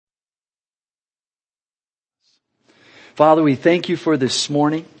Father, we thank you for this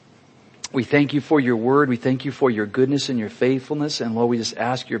morning. We thank you for your word. We thank you for your goodness and your faithfulness. And Lord, we just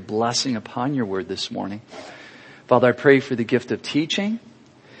ask your blessing upon your word this morning. Father, I pray for the gift of teaching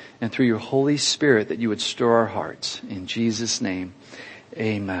and through your Holy Spirit that you would stir our hearts. In Jesus' name,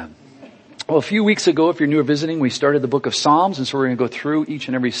 amen. Well, a few weeks ago, if you're new or visiting, we started the book of Psalms. And so we're going to go through each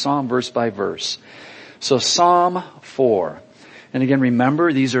and every Psalm verse by verse. So Psalm 4. And again,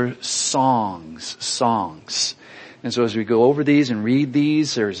 remember, these are songs. And so as we go over these and read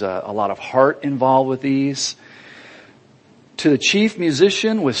these, there's a lot of heart involved with these. To the chief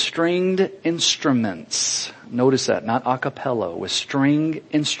musician with stringed instruments. Notice that, not a cappella, with stringed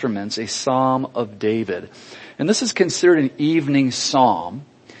instruments, a psalm of David. And this is considered an evening psalm.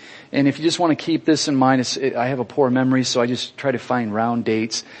 And if you just want to keep this in mind, I have a poor memory, so I just try to find round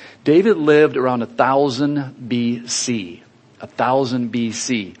dates. David lived around 1000 BC. 1000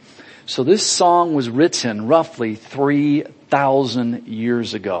 BC. So this song was written roughly 3,000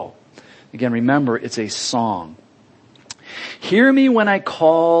 years ago. Again, remember, it's a song. Hear me when I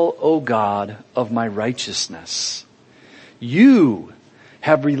call, O God, of my righteousness. You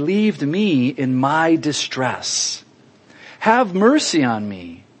have relieved me in my distress. Have mercy on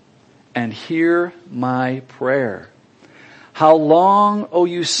me and hear my prayer. How long, O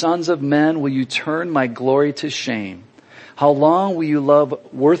you sons of men, will you turn my glory to shame? How long will you love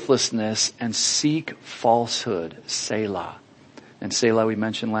worthlessness and seek falsehood? Selah. And Selah, we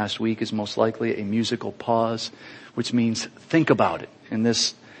mentioned last week, is most likely a musical pause, which means think about it. In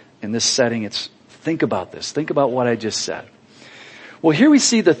this setting, it's think about this. Think about what I just said. Well, here we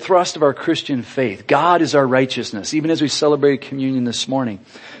see the thrust of our Christian faith. God is our righteousness, even as we celebrated communion this morning.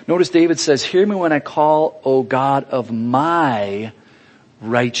 Notice David says, hear me when I call, O God of my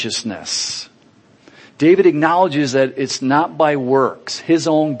righteousness. David acknowledges that it's not by works, his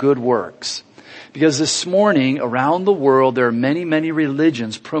own good works. Because this morning, around the world, there are many, many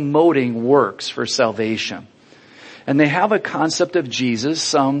religions promoting works for salvation. And they have a concept of Jesus.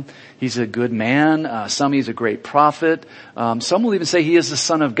 Some, he's a good man. Some, he's a great prophet. Some will even say he is the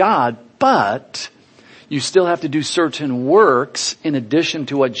Son of God. But you still have to do certain works in addition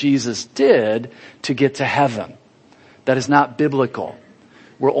to what Jesus did to get to heaven. That is not biblical.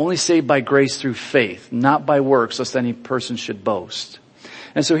 We're only saved by grace through faith, not by works, lest any person should boast.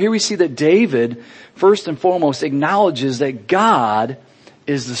 And so here we see that David, first and foremost, acknowledges that God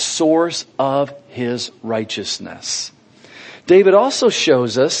is the source of his righteousness. David also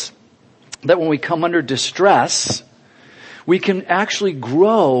shows us that when we come under distress, we can actually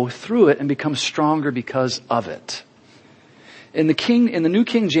grow through it and become stronger because of it. In the New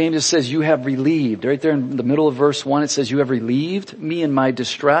King James, it says, you have relieved. Right there in the middle of verse 1, it says, you have relieved me in my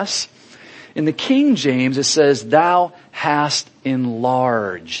distress. In the King James, it says, thou hast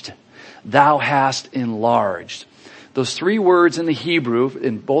enlarged. Thou hast enlarged. Those three words in the Hebrew,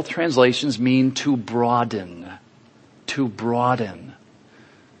 in both translations, mean to broaden. To broaden.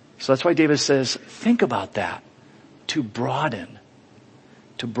 So that's why David says, think about that. To broaden.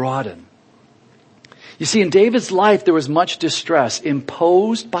 To broaden. You see, in David's life, there was much distress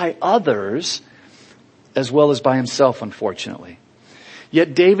imposed by others as well as by himself, unfortunately.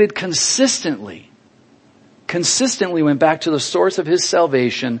 Yet David consistently went back to the source of his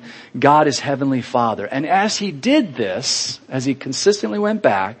salvation, God his heavenly Father. And as he did this, as he consistently went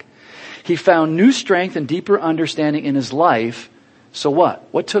back, he found new strength and deeper understanding in his life. So what?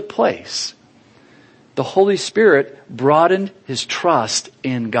 What took place? The Holy Spirit broadened his trust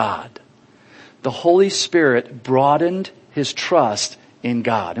in God. The Holy Spirit broadened his trust in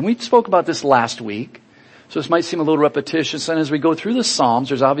God. And we spoke about this last week, so this might seem a little repetitious. And as we go through the Psalms,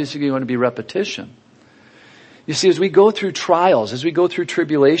 there's obviously going to be repetition. You see, as we go through trials, as we go through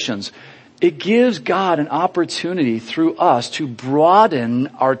tribulations, it gives God an opportunity through us to broaden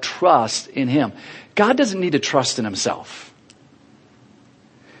our trust in him. God doesn't need to trust in himself.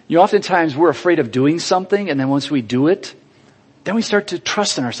 You know, oftentimes we're afraid of doing something, and then once we do it, then we start to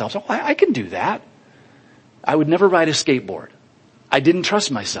trust in ourselves. Oh, I can do that. I would never ride a skateboard. I didn't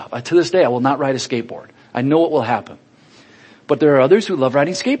trust myself. To this day, I will not ride a skateboard. I know what will happen. But there are others who love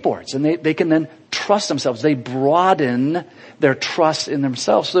riding skateboards, and they can then trust themselves. They broaden their trust in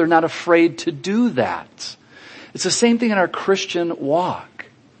themselves, so they're not afraid to do that. It's the same thing in our Christian walk.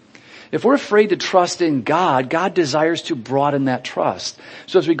 If we're afraid to trust in God, God desires to broaden that trust.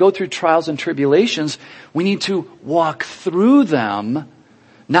 So as we go through trials and tribulations, we need to walk through them,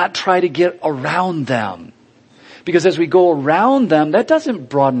 not try to get around them. Because as we go around them, that doesn't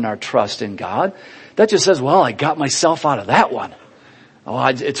broaden our trust in God. That just says, well, I got myself out of that one. Oh,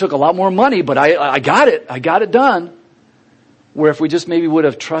 it took a lot more money, but I got it. I got it done. Where if we just maybe would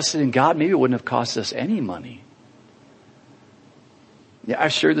have trusted in God, maybe it wouldn't have cost us any money. Yeah,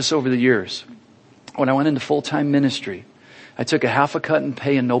 I've shared this over the years. When I went into full-time ministry, I took a half a cut in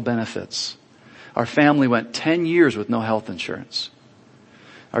pay and no benefits. Our family went 10 years with no health insurance.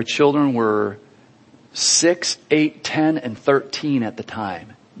 Our children were 6, 8, 10, and 13 at the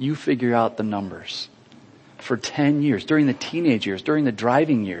time. You figure out the numbers. For 10 years, during the teenage years, during the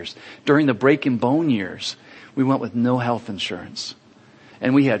driving years, during the breaking bone years, we went with no health insurance.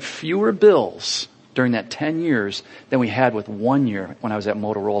 And we had fewer bills during that 10 years than we had with 1 year when I was at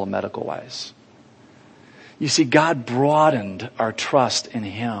Motorola Medical-Wise. You see, God broadened our trust in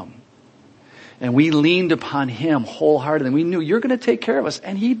Him. And we leaned upon Him wholeheartedly. We knew you're going to take care of us.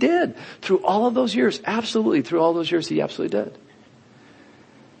 And He did. Through all of those years, absolutely. Through all those years, He absolutely did.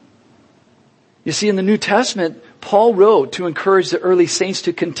 You see, in the New Testament, Paul wrote to encourage the early saints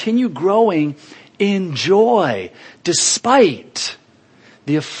to continue growing in joy, despite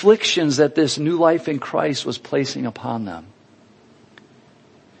the afflictions that this new life in Christ was placing upon them.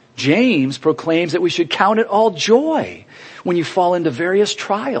 James proclaims that we should count it all joy when you fall into various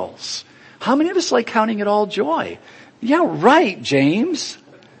trials. How many of us like counting it all joy? Yeah, right, James.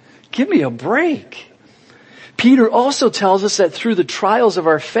 Give me a break. Peter also tells us that through the trials of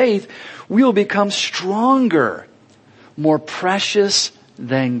our faith, we will become stronger, more precious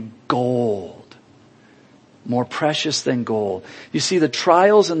than gold. More precious than gold. You see, the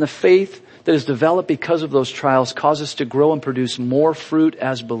trials and the faith that is developed because of those trials cause us to grow and produce more fruit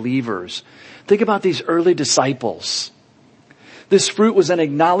as believers. Think about these early disciples. This fruit was then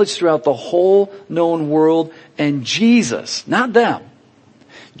acknowledged throughout the whole known world, and Jesus, not them,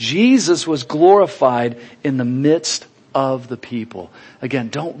 Jesus was glorified in the midst of the people. Again,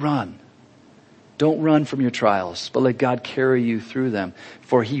 don't run. Don't run from your trials, but let God carry you through them,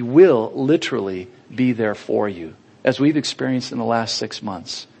 for He will literally be there for you, as we've experienced in the last 6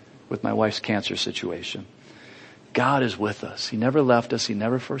 months with my wife's cancer situation. God is with us. He never left us. He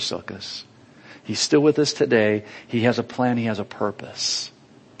never forsook us. He's still with us today. He has a plan. He has a purpose.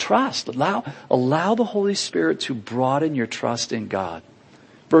 Trust. Allow the Holy Spirit to broaden your trust in God.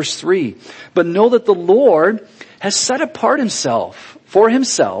 Verse 3, but know that the Lord has set apart for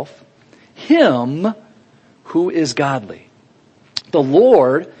himself, him who is godly. The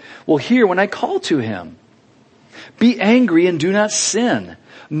Lord will hear when I call to Him. Be angry and do not sin.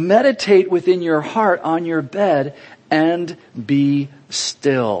 Meditate within your heart on your bed and be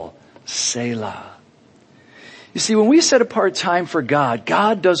still. Selah. You see, when we set apart time for God,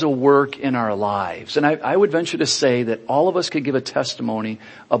 God does a work in our lives. And I would venture to say that all of us could give a testimony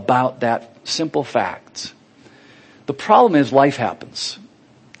about that simple fact. The problem is life happens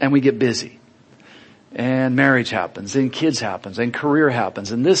and we get busy. And marriage happens, and kids happens, and career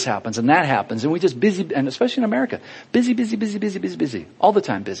happens, and this happens, and that happens. And we just busy, and especially in America, busy, all the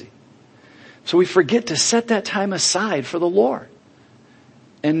time busy. So we forget to set that time aside for the Lord.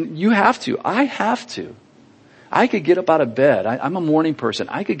 And you have to. I have to. I could get up out of bed. I'm a morning person.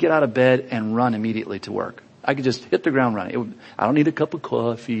 I could get out of bed and run immediately to work. I could just hit the ground running. I don't need a cup of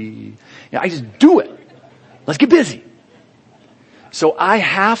coffee. I just do it. Let's get busy. So I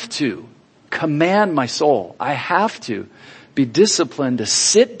have to command my soul. I have to be disciplined to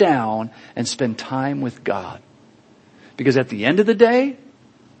sit down and spend time with God. Because at the end of the day,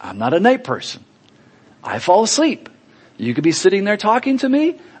 I'm not a night person. I fall asleep. You could be sitting there talking to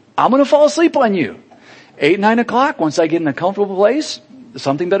me. I'm going to fall asleep on you. 8, 9 o'clock, once I get in a comfortable place,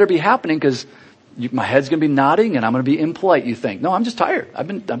 something better be happening because my head's going to be nodding and I'm going to be impolite, you think. No, I'm just tired. I've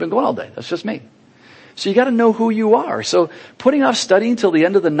been going all day. That's just me. So you got to know who you are. So putting off studying till the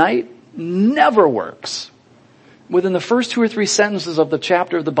end of the night never works. Within the first 2 or 3 sentences of the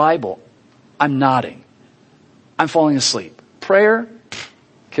chapter of the Bible, I'm nodding. I'm falling asleep. Prayer,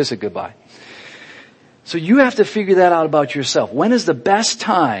 kiss it goodbye. So you have to figure that out about yourself. When is the best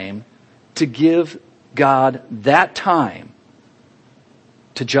time to give God that time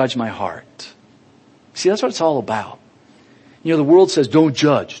to judge my heart? See, that's what it's all about. You know, the world says, don't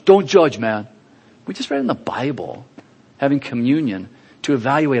judge. Don't judge, man. We just read in the Bible, having communion, to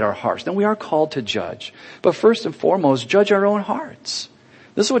evaluate our hearts. Then we are called to judge. But first and foremost, judge our own hearts.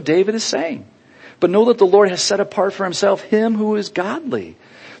 This is what David is saying. But know that the Lord has set apart for himself him who is godly.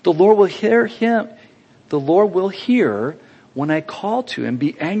 The Lord will hear him. The Lord will hear when I call to him.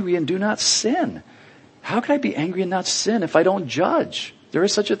 Be angry and do not sin. How can I be angry and not sin if I don't judge? There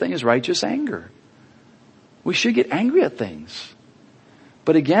is such a thing as righteous anger. We should get angry at things.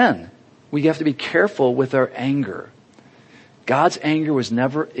 But again, we have to be careful with our anger. God's anger was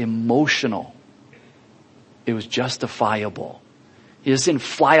never emotional. It was justifiable. He just didn't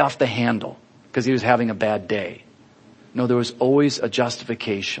fly off the handle because he was having a bad day. No, there was always a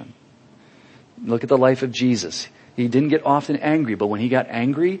justification. Look at the life of Jesus. He didn't get often angry, but when he got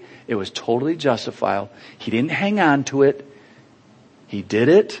angry, it was totally justifiable. He didn't hang on to it. He did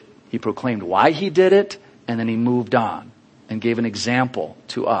it. He proclaimed why he did it, and then he moved on and gave an example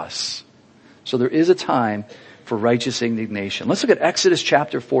to us. So there is a time for righteous indignation. Let's look at Exodus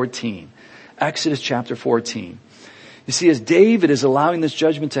chapter 14. Exodus chapter 14. You see, as David is allowing this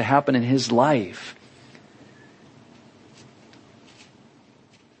judgment to happen in his life,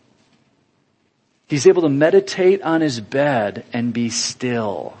 he's able to meditate on his bed and be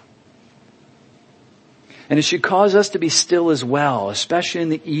still. And it should cause us to be still as well, especially in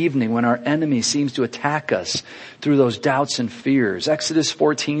the evening when our enemy seems to attack us through those doubts and fears. Exodus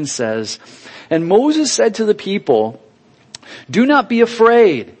 14 says, "And Moses said to the people, 'Do not be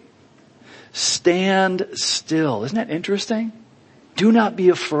afraid. Stand still.'" Isn't that interesting? Do not be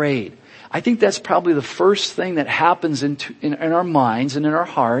afraid. I think that's probably the first thing that happens in our minds and in our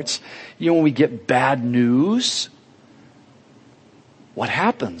hearts. When we get bad news, what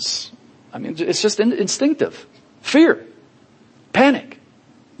happens? I mean, it's just instinctive. Fear. Panic.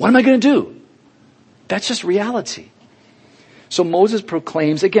 What am I going to do? That's just reality. So Moses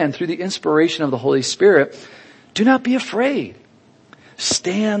proclaims, again, through the inspiration of the Holy Spirit, do not be afraid.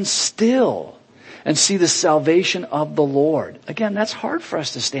 Stand still and see the salvation of the Lord. Again, that's hard for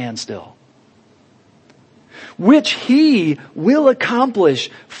us to stand still. Which he will accomplish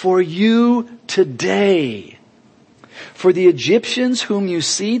for you today. For the Egyptians whom you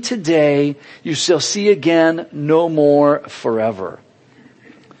see today, you shall see again no more forever.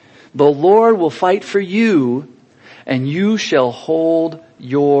 The Lord will fight for you, and you shall hold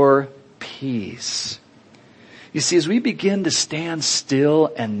your peace. You see, as we begin to stand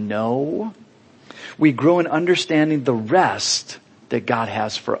still and know, we grow in understanding the rest that God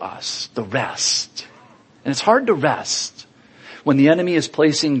has for us. The rest. And it's hard to rest. When the enemy is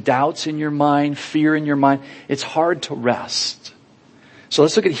placing doubts in your mind, fear in your mind, it's hard to rest. So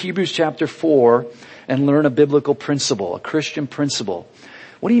let's look at Hebrews chapter 4 and learn a biblical principle, a Christian principle.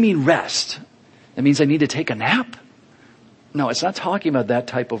 What do you mean rest? That means I need to take a nap? No, it's not talking about that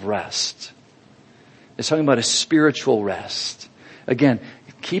type of rest. It's talking about a spiritual rest. Again,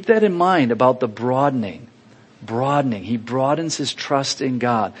 keep that in mind about the broadening. Broadening. He broadens his trust in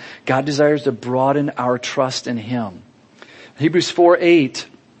God. God desires to broaden our trust in him. Hebrews 4:8.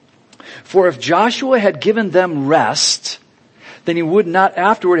 For if Joshua had given them rest, then he would not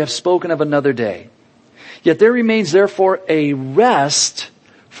afterward have spoken of another day. Yet there remains therefore a rest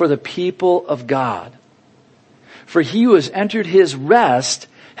for the people of God. For he who has entered his rest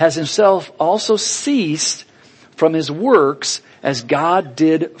has himself also ceased from his works as God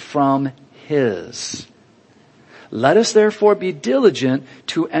did from his. Let us therefore be diligent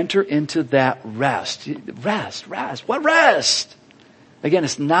to enter into that rest. Rest. What rest? Again,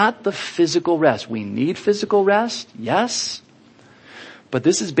 it's not the physical rest. We need physical rest, yes. But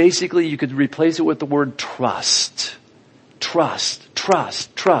this is basically, you could replace it with the word trust. Trust.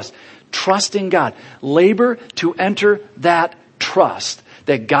 Trust in God. Labor to enter that trust.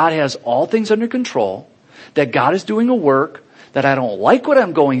 That God has all things under control. That God is doing a work. That I don't like what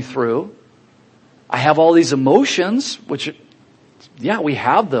I'm going through. I have all these emotions, which, yeah, we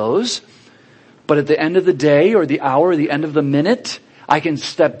have those. But at the end of the day or the hour or the end of the minute, I can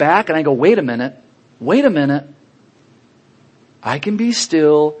step back and I go, wait a minute. I can be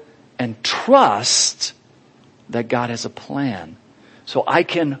still and trust that God has a plan. So I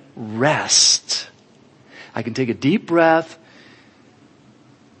can rest. I can take a deep breath.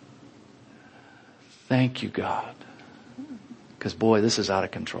 Thank you, God. Because boy, this is out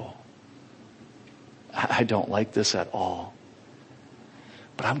of control. I don't like this at all.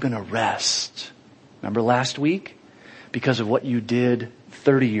 But I'm going to rest. Remember last week? Because of what you did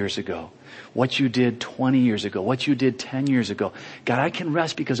 30 years ago. What you did 20 years ago. What you did 10 years ago. God, I can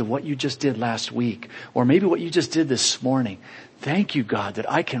rest because of what you just did last week. Or maybe what you just did this morning. Thank you, God,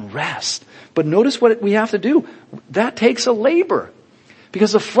 that I can rest. But notice what we have to do. That takes a labor.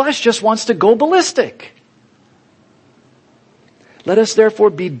 Because the flesh just wants to go ballistic. Let us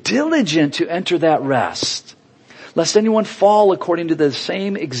therefore be diligent to enter that rest, lest anyone fall according to the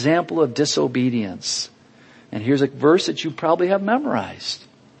same example of disobedience. And here's a verse that you probably have memorized.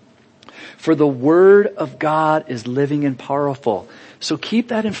 For the word of God is living and powerful. So keep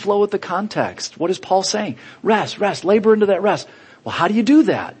that in flow with the context. What is Paul saying? Rest, labor into that rest. Well, how do you do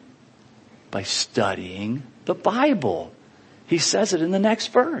that? By studying the Bible. He says it in the next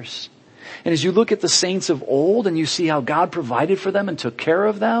verse. And as you look at the saints of old and you see how God provided for them and took care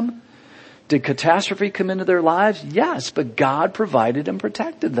of them, did catastrophe come into their lives? Yes, but God provided and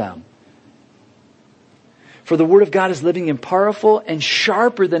protected them. For the word of God is living and powerful and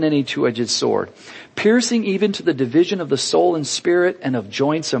sharper than any two-edged sword, piercing even to the division of the soul and spirit and of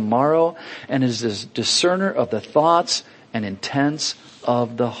joints and marrow, and is a discerner of the thoughts and intents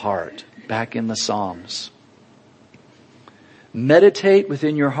of the heart. Back in the Psalms. Meditate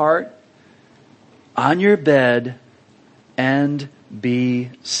within your heart, on your bed, and be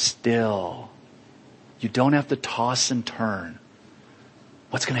still. You don't have to toss and turn.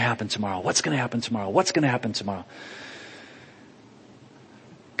 What's going to happen tomorrow? What's going to happen tomorrow? What's going to happen tomorrow?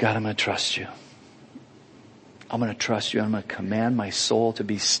 God, I'm going to trust you. I'm going to trust you. I'm going to command my soul to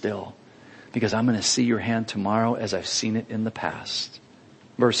be still because I'm going to see your hand tomorrow as I've seen it in the past.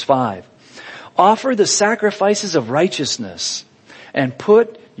 Verse 5. Offer the sacrifices of righteousness and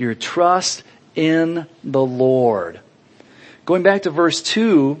put your trust in the Lord. Going back to verse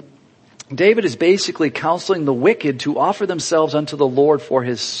 2, David is basically counseling the wicked to offer themselves unto the Lord for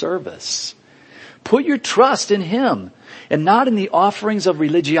his service. Put your trust in him and not in the offerings of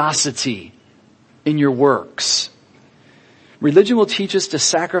religiosity in your works. Religion will teach us to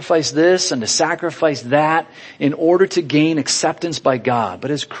sacrifice this and to sacrifice that in order to gain acceptance by God.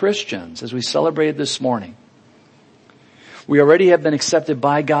 But as Christians, as we celebrated this morning, we already have been accepted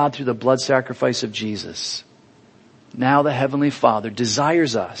by God through the blood sacrifice of Jesus. Now the Heavenly Father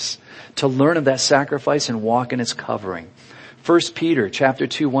desires us to learn of that sacrifice and walk in its covering. 1 Peter chapter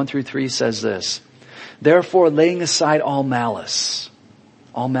 2, 1-3 says this. Therefore, laying aside all malice,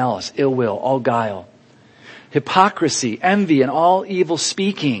 ill will, all guile, hypocrisy, envy, and all evil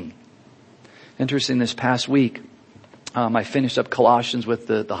speaking. Interesting, this past week, I finished up Colossians with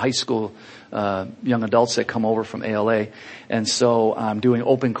the high school young adults that come over from ALA. And so I'm doing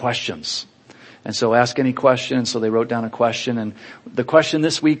open questions. And so ask any question. And so they wrote down a question. And the question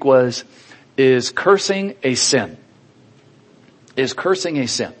this week was, is cursing a sin? Is cursing a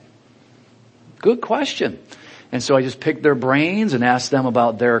sin? Good question. And so I just picked their brains and asked them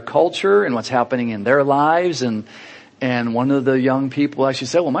about their culture and what's happening in their lives. And one of the young people actually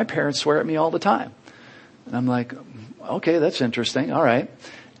said, well, my parents swear at me all the time. And I'm like, okay, that's interesting. All right.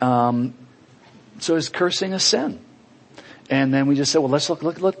 So is cursing a sin? And then we just said, well, let's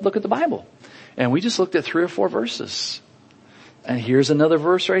look at the Bible. And we just looked at 3 or 4 verses. And here's another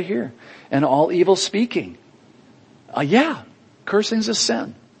verse right here. And all evil speaking. Yeah, cursing's a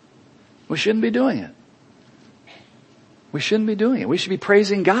sin. We shouldn't be doing it. We shouldn't be doing it. We should be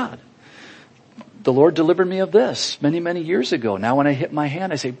praising God. The Lord delivered me of this many, many years ago. Now when I hit my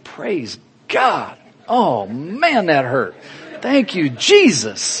hand, I say, praise God. Oh man, that hurt. Thank you,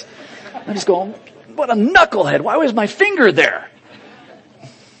 Jesus. I'm just going, what a knucklehead. Why was my finger there?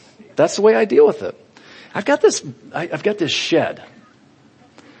 That's the way I deal with it. I've got this shed.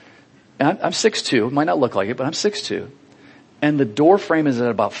 And I'm 6'2". It might not look like it, but I'm 6'2". And the door frame is at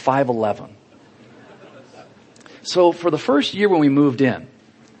about 5'11". So for the first year when we moved in,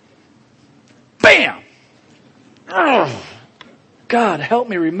 bam! Oh, God, help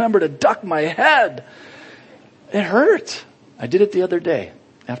me remember to duck my head. It hurt. I did it the other day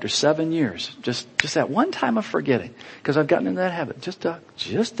after 7 years. Just that one time of forgetting. Because I've gotten in that habit. Just duck.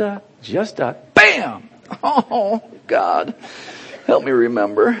 Bam! Oh, God, help me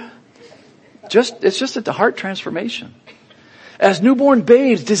remember. It's just at the heart transformation. As newborn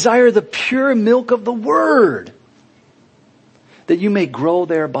babes, desire the pure milk of the Word, that you may grow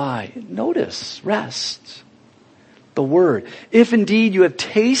thereby. Notice, rest. The Word. If indeed you have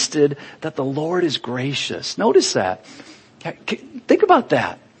tasted that the Lord is gracious. Notice that. Think about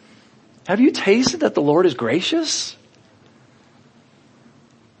that. Have you tasted that the Lord is gracious?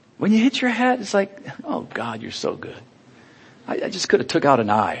 When you hit your head, it's like, oh God, you're so good. I just could have took out an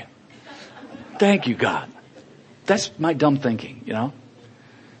eye. Thank you, God. That's my dumb thinking, you know.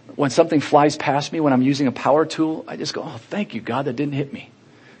 When something flies past me when I'm using a power tool, I just go, oh, thank you, God, that didn't hit me.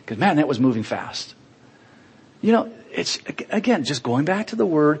 Because, man, that was moving fast. You know, it's, again, just going back to the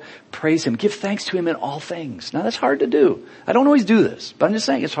Word, praise Him, give thanks to Him in all things. Now, that's hard to do. I don't always do this, but I'm just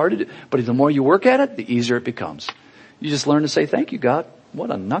saying it's hard to do. But the more you work at it, the easier it becomes. You just learn to say, thank you, God.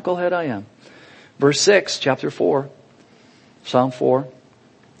 What a knucklehead I am. Verse 6, chapter 4, Psalm 4.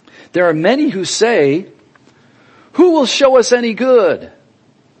 There are many who say, who will show us any good?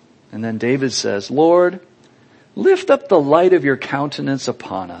 And then David says, Lord, lift up the light of your countenance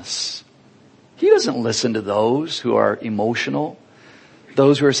upon us. He doesn't listen to those who are emotional.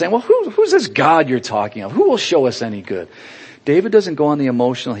 Those who are saying, well, who's this God you're talking of? Who will show us any good? David doesn't go on the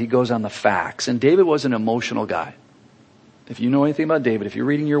emotional. He goes on the facts. And David was an emotional guy. If you know anything about David, if you're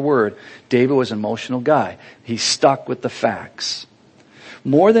reading your word, David was an emotional guy. He stuck with the facts.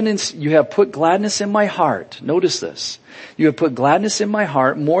 You have put gladness in my heart. Notice this. You have put gladness in my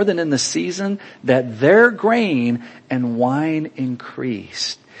heart more than in the season that their grain and wine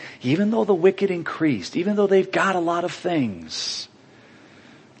increased. Even though the wicked increased, even though they've got a lot of things,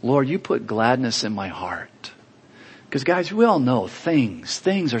 Lord, you put gladness in my heart. Because guys, we all know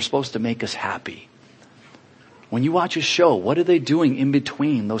things are supposed to make us happy. When you watch a show, what are they doing in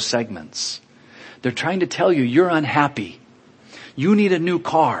between those segments? They're trying to tell you you're unhappy. You need a new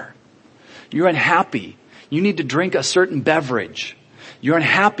car. You're unhappy. You need to drink a certain beverage. You're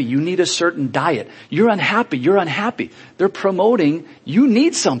unhappy. You need a certain diet. You're unhappy. You're unhappy. They're promoting you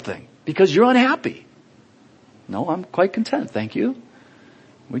need something because you're unhappy. No, I'm quite content. Thank you.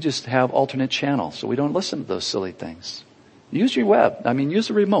 We just have alternate channels, so we don't listen to those silly things. Use your web. Use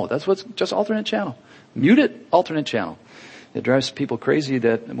the remote. That's what's just alternate channel. Mute it, alternate channel. It drives people crazy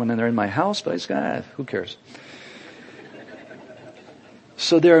that when they're in my house, but who cares?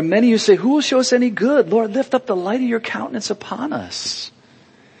 So there are many who say, who will show us any good? Lord, lift up the light of your countenance upon us.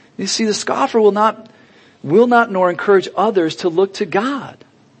 You see, the scoffer will not nor encourage others to look to God.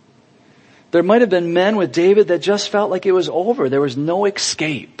 There might have been men with David that just felt like it was over. There was no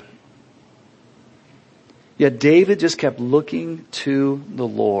escape. Yet David just kept looking to the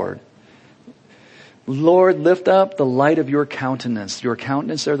Lord. Lord, lift up the light of your countenance. Your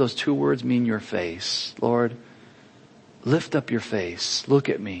countenance there, those two words mean your face. Lord, lift up your face. Look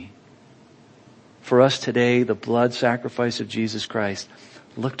at me. For us today, the blood sacrifice of Jesus Christ.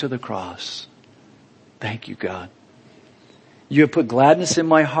 Look to the cross. Thank you, God. You have put gladness in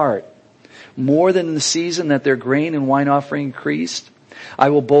my heart, more than in the season that their grain and wine offering increased. I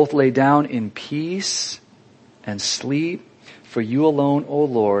will both lay down in peace and sleep. For you alone, O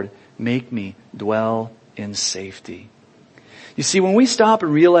Lord, make me dwell in safety. You see, when we stop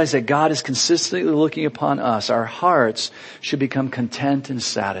and realize that God is consistently looking upon us, our hearts should become content and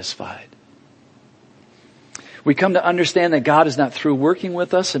satisfied. We come to understand that God is not through working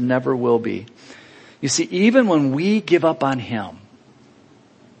with us and never will be. You see, even when we give up on Him,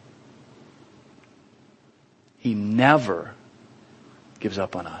 He never gives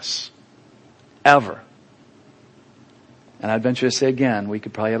up on us. Ever. And I'd venture to say again, we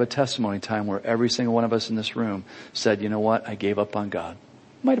could probably have a testimony time where every single one of us in this room said, you know what, I gave up on God.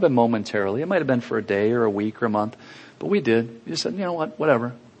 It might have been momentarily. It might have been for a day or a week or a month. But we did. We just said, you know what,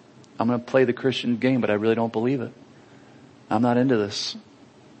 whatever. I'm going to play the Christian game, but I really don't believe it. I'm not into this.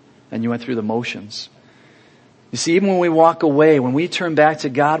 And you went through the motions. You see, even when we walk away, when we turn back to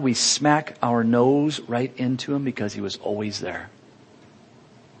God, we smack our nose right into Him because He was always there.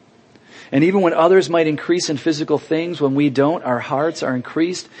 And even when others might increase in physical things, when we don't, our hearts are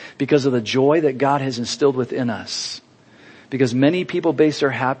increased because of the joy that God has instilled within us. Because many people base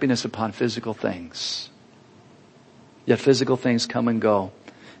their happiness upon physical things. Yet physical things come and go.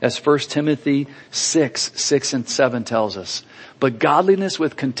 As 1 Timothy 6 and 7 tells us, but godliness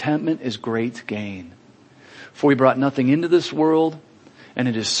with contentment is great gain. For we brought nothing into this world, and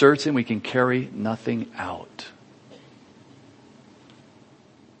it is certain we can carry nothing out.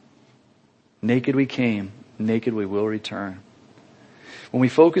 Naked we came, naked we will return. When we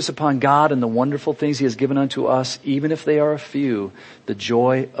focus upon God and the wonderful things He has given unto us, even if they are a few, the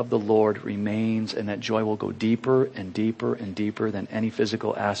joy of the Lord remains, and that joy will go deeper and deeper and deeper than any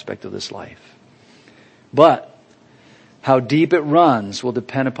physical aspect of this life. But how deep it runs will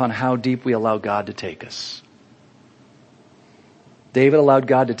depend upon how deep we allow God to take us. David allowed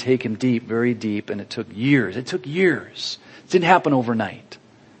God to take him deep, very deep, and it took years. It took years. It didn't happen overnight.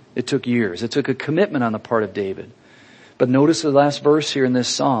 It took years. It took a commitment on the part of David. But notice the last verse here in this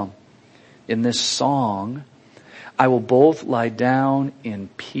psalm. In this song, I will both lie down in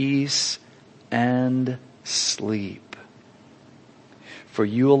peace and sleep. For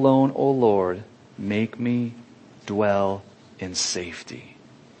you alone, O Lord, make me dwell in safety.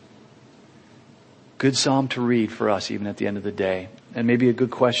 Good psalm to read for us even at the end of the day. And maybe a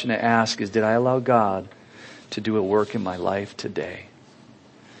good question to ask is, did I allow God to do a work in my life today?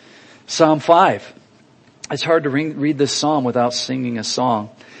 Psalm 5. It's hard to read this psalm without singing a song.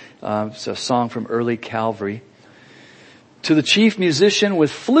 It's a song from early Calvary. To the chief musician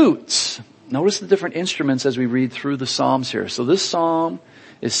with flutes. Notice the different instruments as we read through the psalms here. So this psalm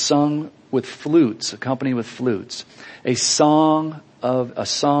is sung with flutes, accompanied with flutes. A psalm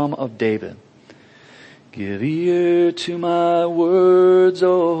of David. Give ear to my words,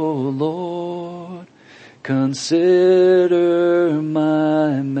 O Lord. Consider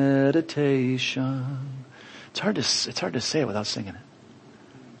my meditation. It's hard to say it without singing it.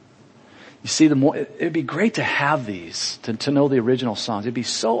 You see, it'd be great to have these, to know the original songs. It'd be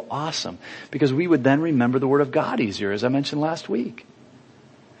so awesome because we would then remember the Word of God easier, as I mentioned last week.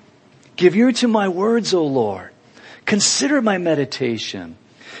 Give ear to my words, O Lord. Consider my meditation.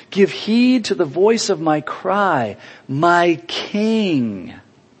 Give heed to the voice of my cry, my King.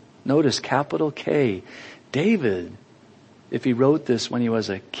 Notice capital K. David, if he wrote this when he was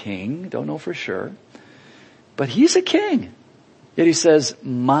a king, don't know for sure, but he's a king. Yet he says,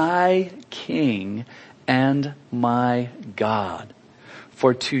 my King and my God.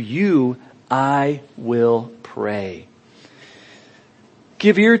 For to you I will pray.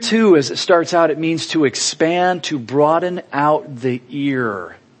 Give ear to, as it starts out, it means to expand, to broaden out the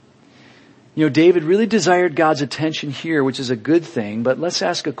ear. You know, David really desired God's attention here, which is a good thing, but let's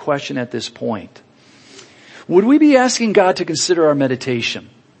ask a question at this point. Would we be asking God to consider our meditation?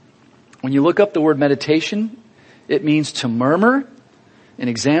 When you look up the word meditation, it means to murmur. An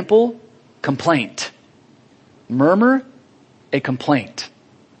example, complaint. Murmur, a complaint.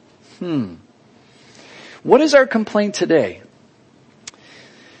 What is our complaint today?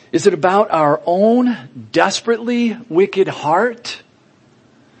 Is it about our own desperately wicked heart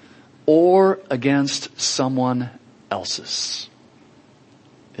or against someone else's?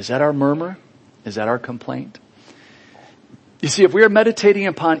 Is that our murmur? Is that our complaint? You see, if we are meditating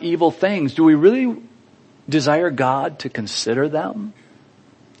upon evil things, do we really desire God to consider them?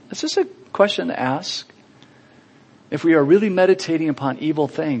 That's just a question to ask. If we are really meditating upon evil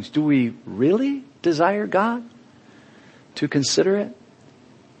things, do we really desire God to consider it?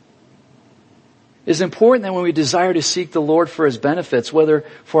 It's important that when we desire to seek the Lord for His benefits, whether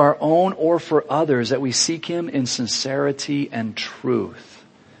for our own or for others, that we seek Him in sincerity and truth.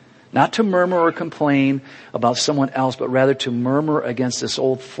 Not to murmur or complain about someone else, but rather to murmur against this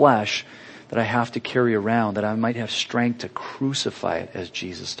old flesh that I have to carry around, that I might have strength to crucify it as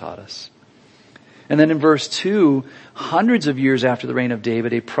Jesus taught us. And then in verse 2, hundreds of years after the reign of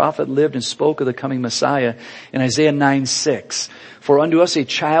David, a prophet lived and spoke of the coming Messiah in Isaiah 9:6. For unto us a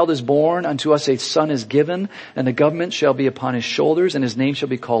child is born, unto us a son is given, and the government shall be upon his shoulders, and his name shall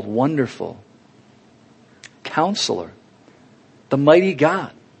be called Wonderful, Counselor, the Mighty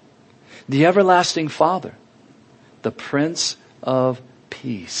God, the Everlasting Father, the Prince of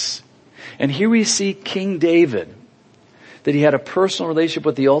Peace. And here we see King David, that he had a personal relationship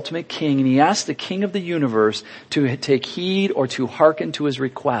with the ultimate king, and he asked the king of the universe to take heed or to hearken to his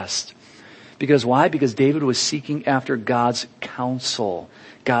request. Because why? Because David was seeking after God's counsel.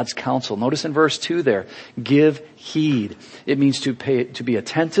 God's counsel. Notice in verse 2 there, give heed. It means to be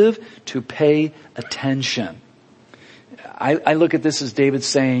attentive, to pay attention. I look at this as David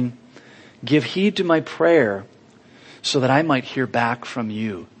saying, give heed to my prayer so that I might hear back from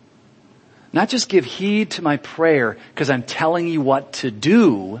you. Not just give heed to my prayer because I'm telling you what to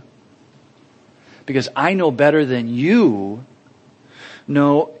do, because I know better than you.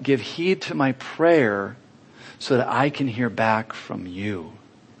 No, give heed to my prayer so that I can hear back from you,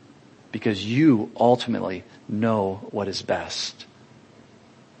 because you ultimately know what is best.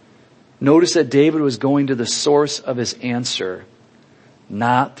 Notice that David was going to the source of his answer,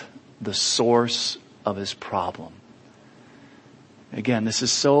 not the source of his problem. Again, this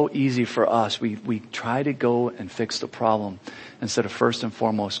is so easy for us. We try to go and fix the problem instead of first and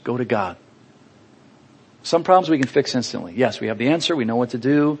foremost, go to God. Some problems we can fix instantly. Yes, we have the answer. We know what to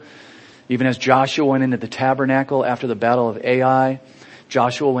do. Even as Joshua went into the tabernacle after the battle of Ai,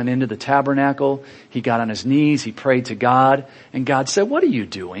 Joshua went into the tabernacle. He got on his knees. He prayed to God. And God said, what are you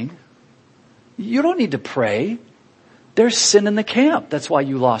doing? You don't need to pray. There's sin in the camp. That's why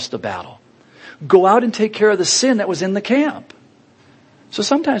you lost the battle. Go out and take care of the sin that was in the camp. So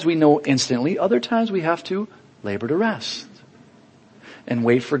sometimes we know instantly. Other times we have to labor to rest and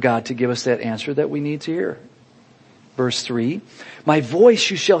wait for God to give us that answer that we need to hear. Verse 3, my voice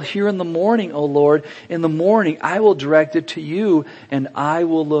you shall hear in the morning, O Lord. In the morning I will direct it to you and I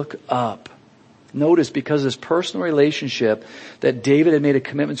will look up. Notice, because of this personal relationship, that David had made a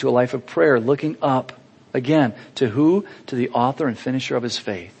commitment to a life of prayer, looking up, again, to who? To the author and finisher of his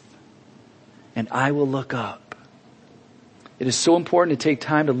faith. And I will look up. It is so important to take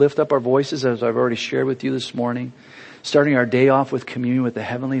time to lift up our voices, as I've already shared with you this morning, starting our day off with communion with the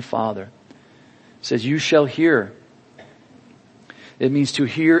Heavenly Father. It says, you shall hear. It means to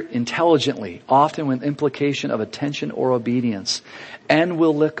hear intelligently, often with implication of attention or obedience, and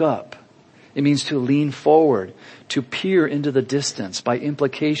will look up. It means to lean forward, to peer into the distance, by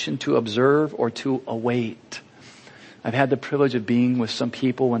implication to observe or to await. I've had the privilege of being with some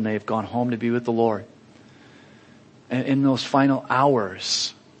people when they've gone home to be with the Lord. And in those final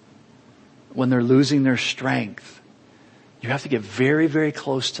hours, when they're losing their strength, you have to get very, very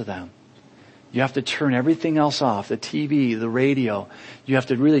close to them You have to turn everything else off, the TV, the radio. You have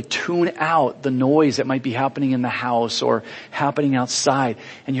to really tune out the noise that might be happening in the house or happening outside.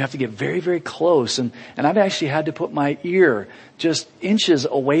 And you have to get very, very close. And I've actually had to put my ear just inches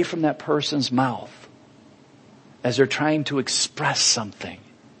away from that person's mouth as they're trying to express something.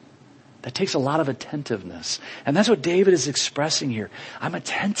 That takes a lot of attentiveness. And that's what David is expressing here. I'm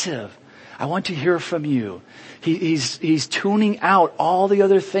attentive. I want to hear from you. He's tuning out all the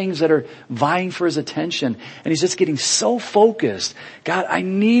other things that are vying for his attention. And he's just getting so focused. God, I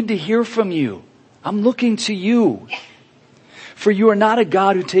need to hear from you. I'm looking to you. For you are not a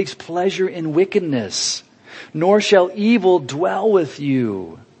God who takes pleasure in wickedness, nor shall evil dwell with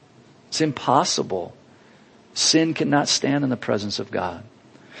you. It's impossible. Sin cannot stand in the presence of God.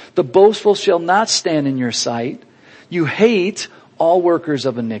 The boastful shall not stand in your sight. You hate all workers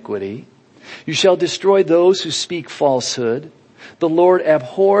of iniquity. You shall destroy those who speak falsehood. The Lord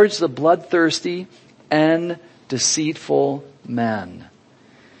abhors the bloodthirsty and deceitful men.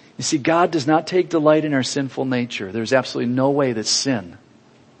 You see, God does not take delight in our sinful nature. There's absolutely no way that sin,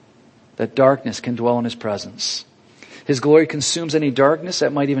 that darkness can dwell in his presence. His glory consumes any darkness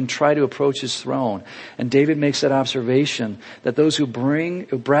that might even try to approach his throne. And David makes that observation that those who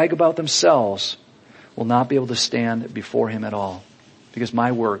brag about themselves will not be able to stand before him at all. Because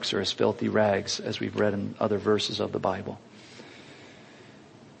my works are as filthy rags, as we've read in other verses of the Bible.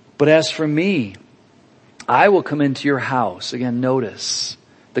 But as for me, I will come into your house. Again, notice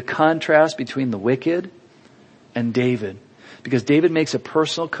the contrast between the wicked and David. Because David makes a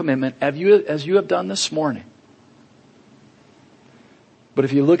personal commitment, as you have done this morning. But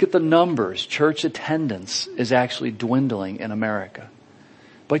if you look at the numbers, church attendance is actually dwindling in America.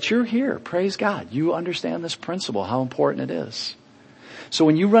 But you're here, praise God. You understand this principle, how important it is. So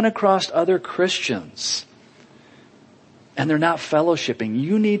when you run across other Christians and they're not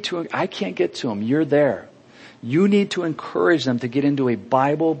fellowshipping, I can't get to them. You're there. You need to encourage them to get into a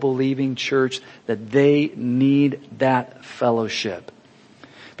Bible-believing church that they need that fellowship.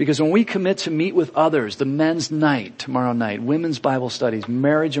 Because when we commit to meet with others, the men's night tomorrow night, women's Bible studies,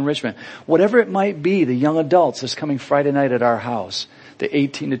 marriage enrichment, whatever it might be, the young adults this coming Friday night at our house, the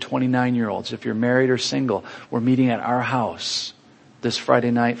 18 to 29-year-olds, if you're married or single, we're meeting at our house this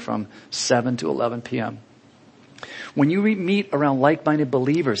Friday night from 7 to 11 p.m. When you meet around like-minded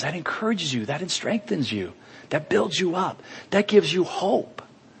believers, that encourages you, that strengthens you, that builds you up, that gives you hope,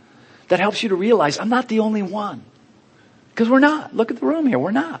 that helps you to realize I'm not the only one. Because we're not. Look at the room here,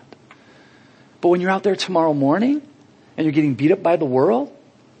 we're not. But when you're out there tomorrow morning and you're getting beat up by the world,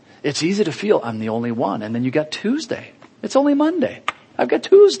 it's easy to feel I'm the only one. And then you got Tuesday. It's only Monday. I've got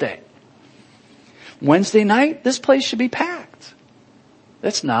Tuesday. Wednesday night, this place should be packed.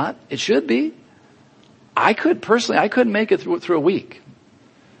 It's not. It should be. I couldn't make it through a week.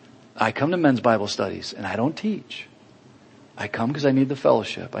 I come to men's Bible studies and I don't teach. I come because I need the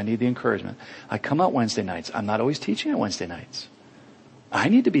fellowship. I need the encouragement. I come out Wednesday nights. I'm not always teaching on Wednesday nights. I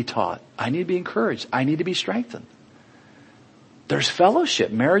need to be taught. I need to be encouraged. I need to be strengthened. There's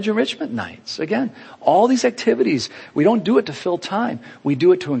fellowship, marriage enrichment nights. Again, all these activities, we don't do it to fill time. We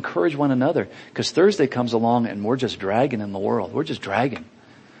do it to encourage one another. Because Thursday comes along and we're just dragging in the world. We're just dragging.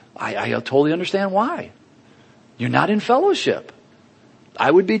 I totally understand why. You're not in fellowship. I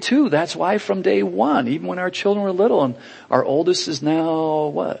would be too. That's why from day one, even when our children were little, and our oldest is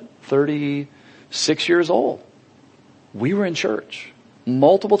now, 36 years old. We were in church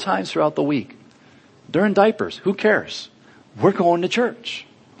multiple times throughout the week. They're in diapers. Who cares? We're going to church.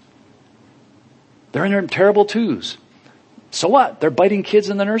 They're in their terrible twos. So what? They're biting kids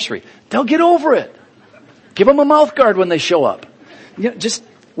in the nursery. They'll get over it. Give them a mouth guard when they show up.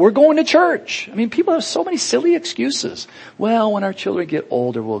 We're going to church. I mean, people have so many silly excuses. Well, when our children get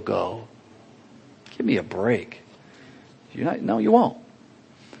older, we'll go. Give me a break. No, you won't.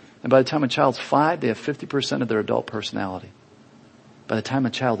 And by the time a child's 5, they have 50% of their adult personality. By the time a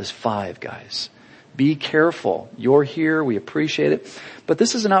child is 5, guys, be careful. You're here. We appreciate it. But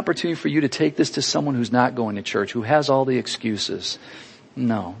this is an opportunity for you to take this to someone who's not going to church, who has all the excuses.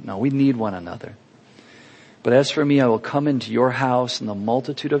 No, we need one another. But as for me, I will come into your house in the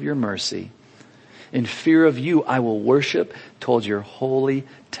multitude of your mercy. In fear of you, I will worship toward your holy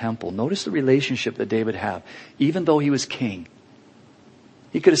temple. Notice the relationship that David had, even though he was king.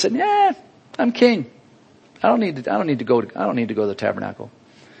 He could have said, I'm king. I don't need to go to the tabernacle.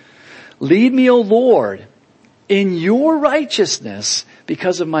 Lead me, O Lord, in your righteousness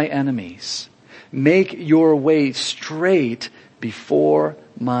because of my enemies. Make your way straight before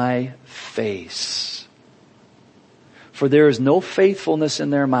my face. For there is no faithfulness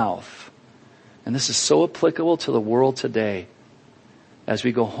in their mouth. And this is so applicable to the world today. as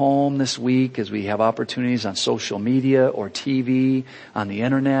we go home this week, as we have opportunities on social media or TV, on the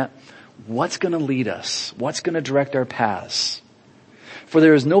internet, what's going to lead us? What's going to direct our paths? For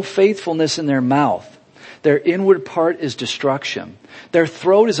there is no faithfulness in their mouth. Their inward part is destruction. Their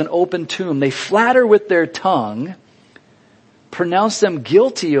throat is an open tomb. They flatter with their tongue. Pronounce them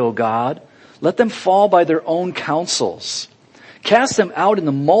guilty, O God. Let them fall by their own counsels. Cast them out in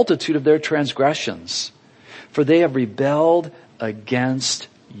the multitude of their transgressions. For they have rebelled against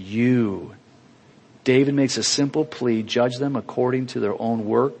you. David makes a simple plea. Judge them according to their own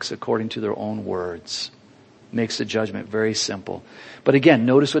works, according to their own words. Makes the judgment very simple. But again,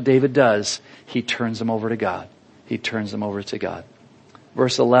 notice what David does. He turns them over to God. He turns them over to God.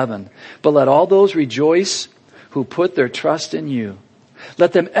 Verse 11. But let all those rejoice who put their trust in you.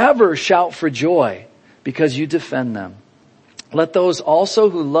 Let them ever shout for joy because you defend them. Let those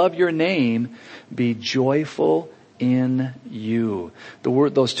also who love your name be joyful in you.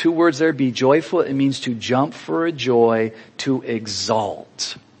 Those two words there, be joyful, it means to jump for a joy, to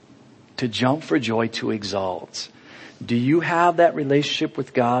exalt. To jump for joy, to exalt. Do you have that relationship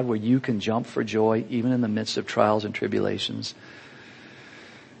with God where you can jump for joy even in the midst of trials and tribulations?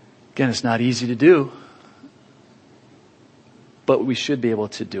 Again, it's not easy to do, but we should be able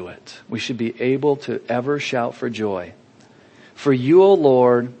to do it. We should be able to ever shout for joy. For you, O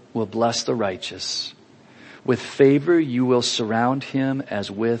Lord, will bless the righteous. With favor you will surround him as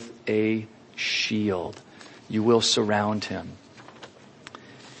with a shield. You will surround him.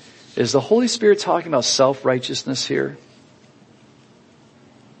 Is the Holy Spirit talking about self-righteousness here?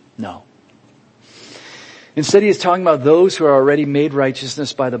 No. Instead, he is talking about those who are already made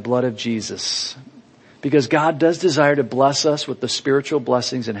righteousness by the blood of Jesus. Because God does desire to bless us with the spiritual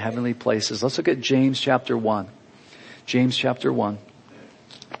blessings in heavenly places. Let's look at James chapter 1. James chapter 1.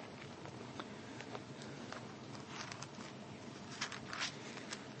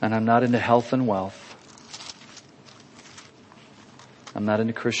 And I'm not into health and wealth. I'm not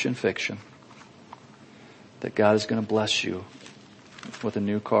into Christian fiction. That God is going to bless you with a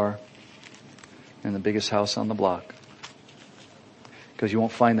new car and the biggest house on the block. Because you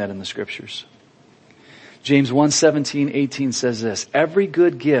won't find that in the scriptures. James 1:17-18 says this. Every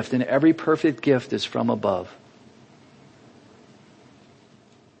good gift and every perfect gift is from above.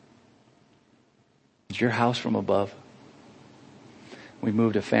 Is your house from above? We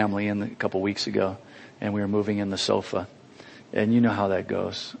moved a family in a couple weeks ago, and we were moving in the sofa. And you know how that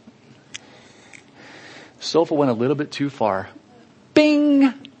goes. The sofa went a little bit too far.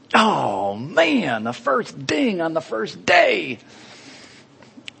 Bing! Oh man, the first ding on the first day.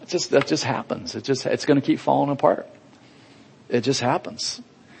 That just happens. It's going to keep falling apart. It just happens.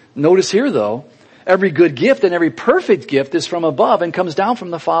 Notice here though, every good gift and every perfect gift is from above and comes down from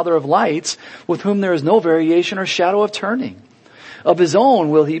the Father of lights, with whom there is no variation or shadow of turning. Of his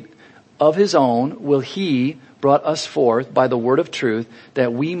own will he brought us forth by the word of truth,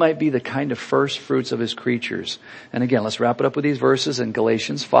 that we might be the kind of first fruits of his creatures. And again, let's wrap it up with these verses in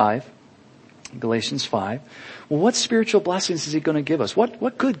Galatians 5. Galatians 5. Well, what spiritual blessings is he going to give us?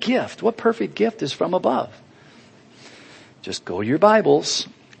 What good gift, what perfect gift is from above? Just go to your Bibles.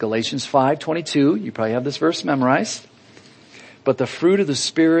 Galatians 5:22. You probably have this verse memorized. But the fruit of the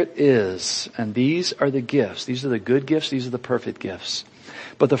Spirit is, and these are the gifts. These are the good gifts. These are the perfect gifts.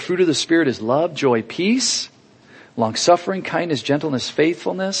 But the fruit of the Spirit is love, joy, peace, long-suffering, kindness, gentleness,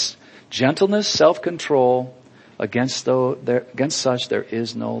 faithfulness, self-control. Against such there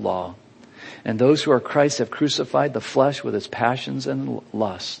is no law. And those who are Christ have crucified the flesh with its passions and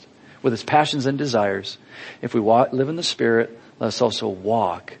lust, with its passions and desires. If we live in the Spirit, let us also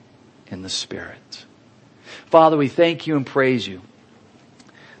walk in the Spirit. Father, we thank you and praise you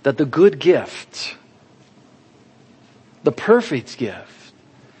that the good gift, the perfect gift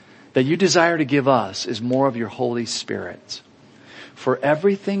that you desire to give us is more of your Holy Spirit. For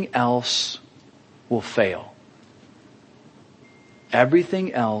everything else will fail.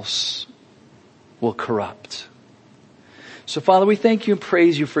 Everything else will corrupt. So Father, we thank you and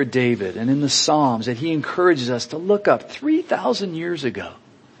praise you for David and in the Psalms that he encourages us to look up 3,000 years ago.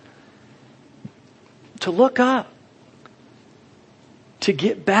 To look up. To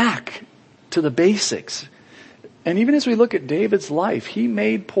get back to the basics. And even as we look at David's life, he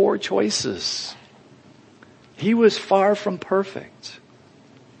made poor choices. He was far from perfect.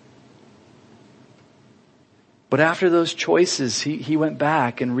 But after those choices, he went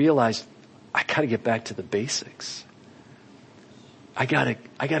back and realized, I gotta get back to the basics. I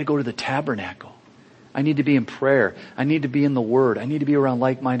gotta go to the tabernacle. I need to be in prayer. I need to be in the Word. I need to be around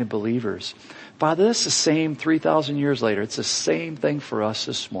like-minded believers. Father, that's the same 3,000 years later. It's the same thing for us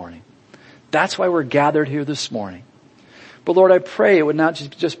this morning. That's why we're gathered here this morning. But Lord, I pray it would not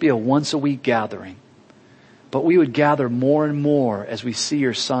just be a once a week gathering, but we would gather more and more as we see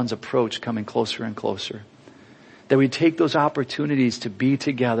your Son's approach coming closer and closer. That we take those opportunities to be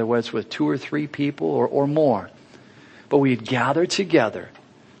together, whether it's with 2 or 3 people or more. But we'd gather together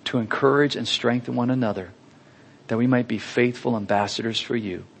to encourage and strengthen one another, that we might be faithful ambassadors for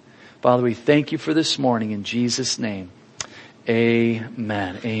you. Father, we thank you for this morning in Jesus' name.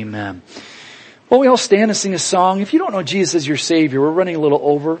 Amen. Amen. Well, we all stand and sing a song. If you don't know Jesus as your Savior, we're running a little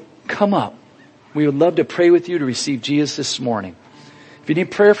over. Come up. We would love to pray with you to receive Jesus this morning. If you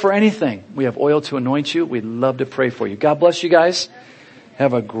need prayer for anything, we have oil to anoint you. We'd love to pray for you. God bless you guys.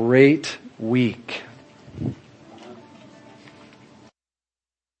 Have a great week.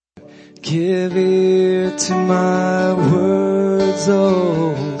 Give ear to my words,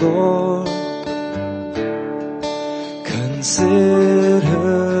 O Lord.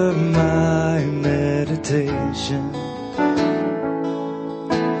 Consider my meditation.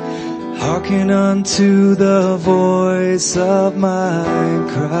 Hearken unto the voice of my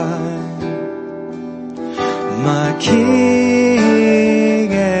cry, my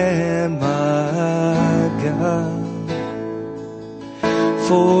King and my God.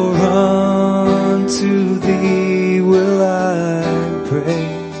 For unto thee will I pray,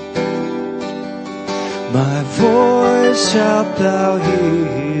 my voice shalt thou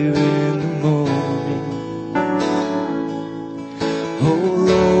hear in the morning. O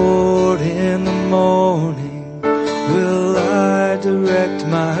Lord, in the morning will I direct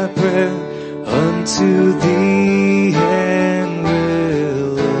my prayer unto thee, and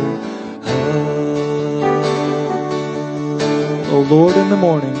will O Lord, in the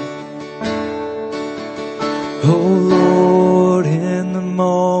morning. O Lord, in the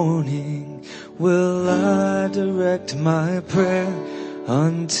morning will I direct my prayer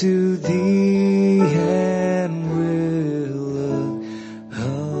unto thee.